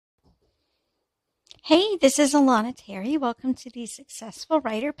Hey, this is Alana Terry. Welcome to the Successful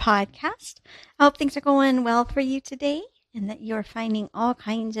Writer Podcast. I hope things are going well for you today and that you're finding all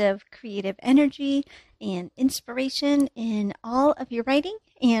kinds of creative energy and inspiration in all of your writing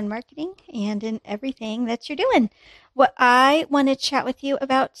and marketing and in everything that you're doing. What I want to chat with you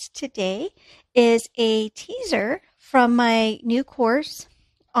about today is a teaser from my new course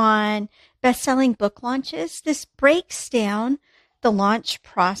on best-selling book launches. This breaks down the launch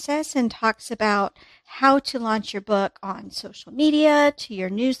process and talks about how to launch your book on social media, to your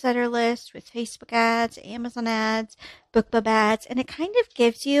newsletter list with Facebook ads, Amazon ads, BookBub ads, and it kind of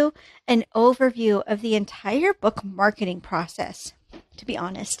gives you an overview of the entire book marketing process, to be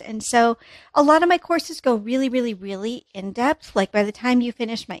honest. And so a lot of my courses go really, really, really in depth. Like by the time you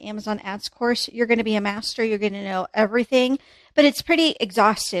finish my Amazon ads course, you're going to be a master. You're going to know everything, but it's pretty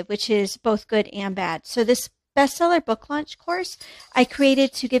exhaustive, which is both good and bad. So this bestseller book launch course I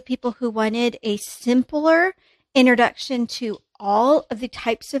created to give people who wanted a simpler introduction to all of the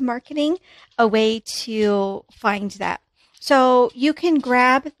types of marketing, a way to find that. So you can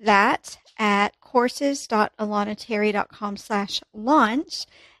grab that at courses.alanaterry.com/launch.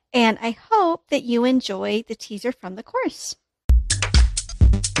 And I hope that you enjoy the teaser from the course.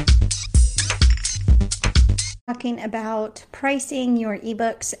 Talking about pricing your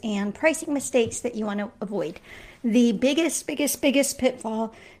ebooks and pricing mistakes that you want to avoid. The biggest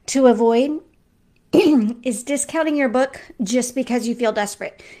pitfall to avoid is discounting your book just because you feel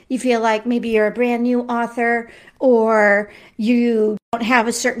desperate. You feel like maybe you're a brand new author or you don't have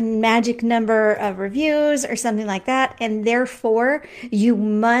a certain magic number of reviews or something like that, and therefore you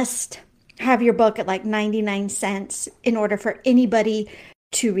must have your book at like 99 cents in order for anybody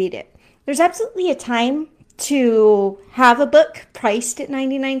to read it. There's absolutely a time to have a book priced at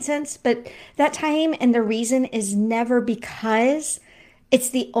 99 cents, but that time and the reason is never because it's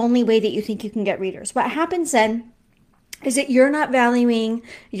the only way that you think you can get readers. What happens then is that you're not valuing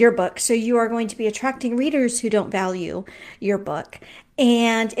your book, so you are going to be attracting readers who don't value your book.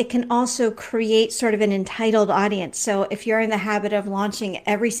 And it can also create sort of an entitled audience. So if you're in the habit of launching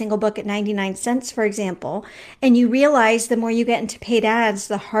every single book at 99 cents, for example, and you realize the more you get into paid ads,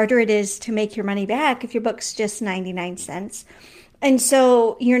 the harder it is to make your money back if your book's just 99 cents. And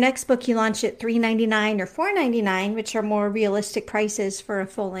so your next book you launch at $3.99 or $4.99, which are more realistic prices for a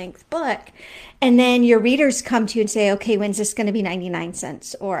full-length book. And then your readers come to you and say, okay, when's this going to be 99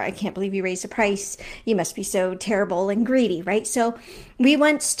 cents? Or I can't believe you raised the price. You must be so terrible and greedy, right? So we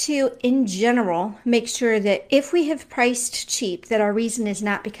want to, in general, make sure that if we have priced cheap, that our reason is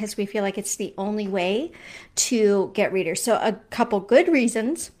not because we feel like it's the only way to get readers. So a couple good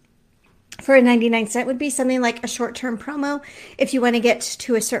reasons for a 99 cent would be something like a short-term promo if you want to get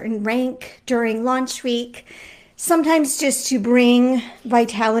to a certain rank during launch week. Sometimes just to bring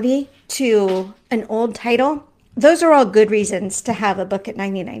vitality to an old title. Those are all good reasons to have a book at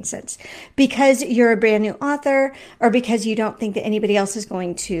 99 cents. Because you're a brand new author or because you don't think that anybody else is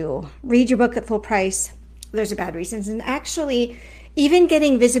going to read your book at full price, those are bad reasons. And actually, even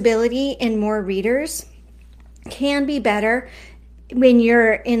getting visibility and more readers can be better when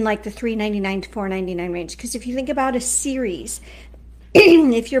you're in like the $3.99 to $4.99 range. Because if you think about a series,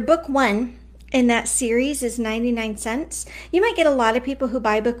 if your book one in that series is 99 cents, you might get a lot of people who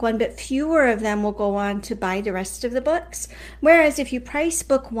buy book one, but fewer of them will go on to buy the rest of the books. Whereas if you price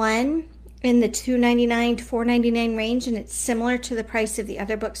book one in the $2.99 to $4.99 range and it's similar to the price of the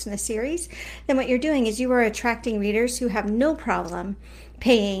other books in the series, then what you're doing is you are attracting readers who have no problem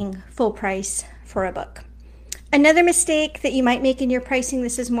paying full price for a book. Another mistake that you might make in your pricing,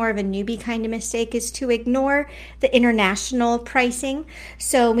 this is more of a newbie kind of mistake, is to ignore the international pricing.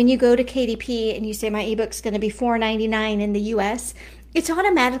 So when you go to KDP and you say my ebook's going to be $4.99 in the US, it's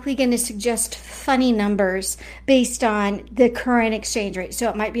automatically going to suggest funny numbers based on the current exchange rate. So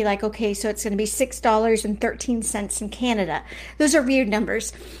it might be like, okay, so it's going to be $6.13 in Canada. Those are weird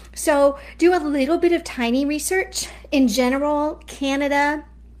numbers. So do a little bit of tiny research. In general, Canada,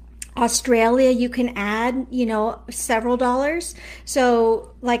 Australia, you can add, several dollars.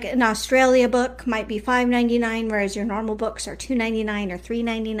 So like an Australia book might be $5.99, whereas your normal books are $2.99 or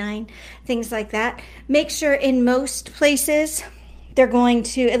 $3.99, things like that. Make sure in most places they're going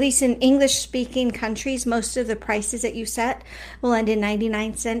to, at least in English-speaking countries, most of the prices that you set will end in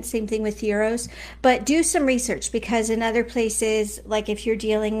 99 cents. Same thing with euros. But do some research, because in other places, like if you're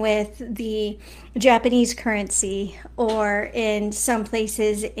dealing with the Japanese currency, or in some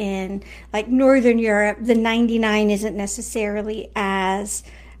places in like Northern Europe, the 99 isn't necessarily as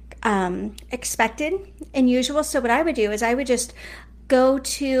expected and usual. So what I would do is I would just go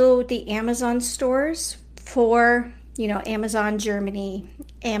to the Amazon stores for Amazon Germany,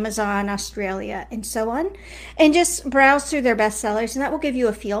 Amazon Australia, and so on, and just browse through their bestsellers, and that will give you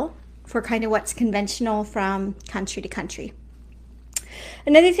a feel for kind of what's conventional from country to country.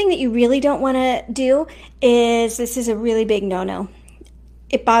 Another thing that you really don't want to do is, this is a really big no-no.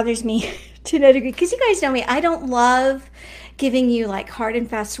 It bothers me to no degree, because you guys know me, I don't love giving you like hard and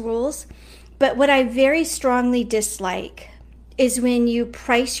fast rules, but what I very strongly dislike is when you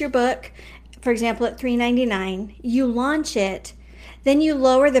price your book, for example, at $3.99, you launch it, then you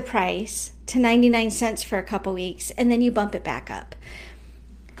lower the price to 99 cents for a couple weeks, and then you bump it back up.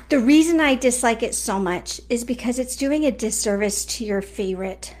 The reason I dislike it so much is because it's doing a disservice to your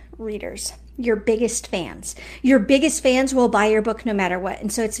favorite readers, your biggest fans. Your biggest fans will buy your book no matter what.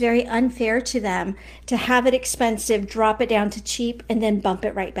 And so it's very unfair to them to have it expensive, drop it down to cheap, and then bump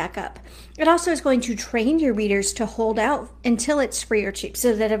it right back up. It also is going to train your readers to hold out until it's free or cheap,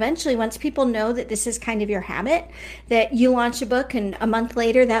 so that eventually, once people know that this is kind of your habit, that you launch a book and a month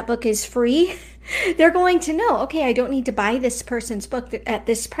later that book is free, they're going to know, okay, I don't need to buy this person's book at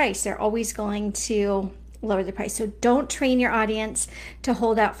this price. They're always going to lower the price. So don't train your audience to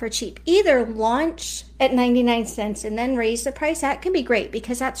hold out for cheap. Either launch at 99 cents and then raise the price. That can be great,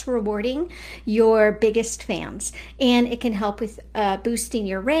 because that's rewarding your biggest fans, and it can help with boosting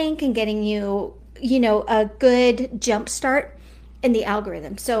your rank and getting you, a good jump start in the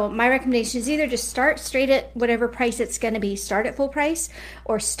algorithm. So my recommendation is either just start straight at whatever price it's going to be, start at full price,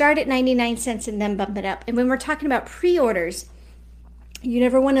 or start at 99 cents and then bump it up. And when we're talking about pre-orders, you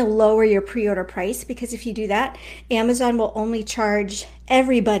never want to lower your pre-order price, because if you do that, Amazon will only charge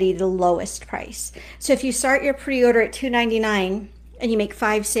everybody the lowest price. So if you start your pre-order at $2.99 and you make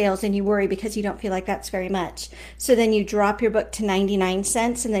 5 sales, and you worry because you don't feel like that's very much, so then you drop your book to 99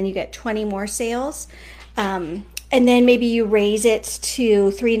 cents and then you get 20 more sales. And then maybe you raise it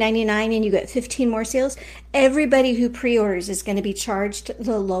to $3.99 and you get 15 more sales. Everybody who pre-orders is going to be charged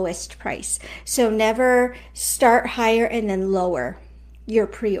the lowest price. So never start higher and then lower your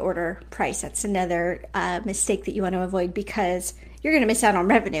pre-order price. That's another mistake that you want to avoid, because you're going to miss out on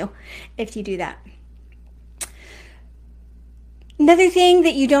revenue if you do that. Another thing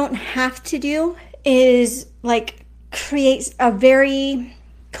that you don't have to do is create a very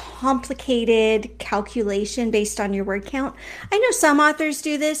complicated calculation based on your word count. I know some authors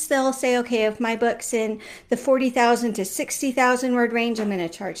do this. They'll say, okay, if my book's in the 40,000 to 60,000 word range, I'm going to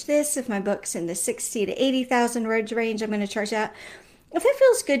charge this. If my book's in the 60 to 80,000 word range, I'm going to charge that. If that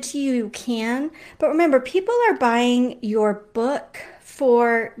feels good to you, you can. But remember, people are buying your book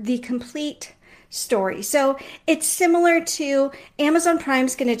for the complete story. So it's similar to Amazon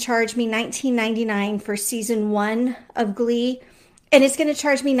Prime's going to charge me $19.99 for season 1 of Glee, and it's going to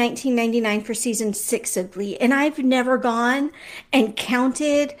charge me $19.99 for season 6 of Glee. And I've never gone and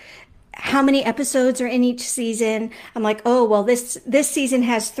counted how many episodes are in each season. I'm like, oh, well, this season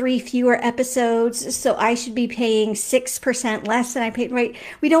has 3 fewer episodes, so I should be paying 6% less than I paid. Right?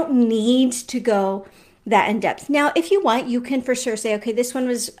 We don't need to go that in depth. Now, if you want, you can for sure say, okay, this one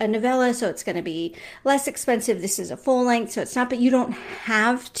was a novella, so it's going to be less expensive. This is a full length, so it's not. But you don't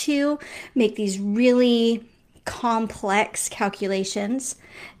have to make these really complex calculations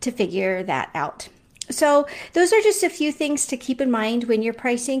to figure that out. So those are just a few things to keep in mind when you're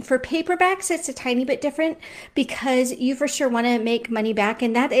pricing. For paperbacks, it's a tiny bit different, because you for sure want to make money back.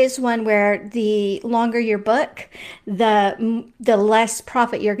 And that is one where the longer your book, the less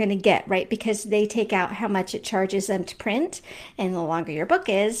profit you're going to get, right? Because they take out how much it charges them to print. And the longer your book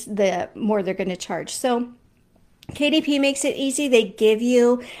is, the more they're going to charge. So KDP makes it easy. They give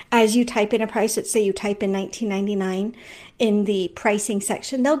you, as you type in a price, let's say you type in $19.99 in the pricing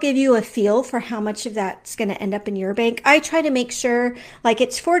section, they'll give you a feel for how much of that's going to end up in your bank. I try to make sure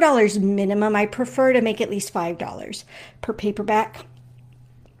it's $4 minimum. I prefer to make at least $5 per paperback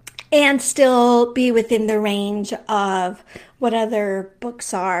and still be within the range of what other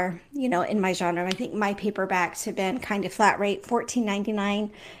books are, in my genre. I think my paperbacks have been kind of flat rate, $14.99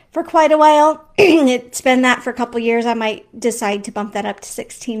 for quite a while. It's been that for a couple years. I might decide to bump that up to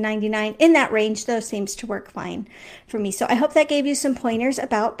 $16.99. In that range, though, seems to work fine for me. So I hope that gave you some pointers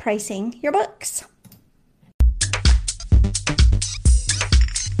about pricing your books.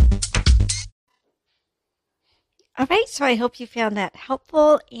 All right, so I hope you found that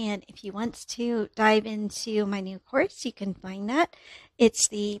helpful. And if you want to dive into my new course, you can find that. It's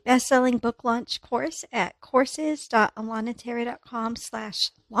the best-selling book launch course at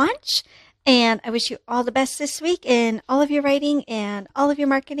courses.alanaterry.com/launch. And I wish you all the best this week in all of your writing and all of your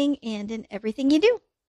marketing and in everything you do.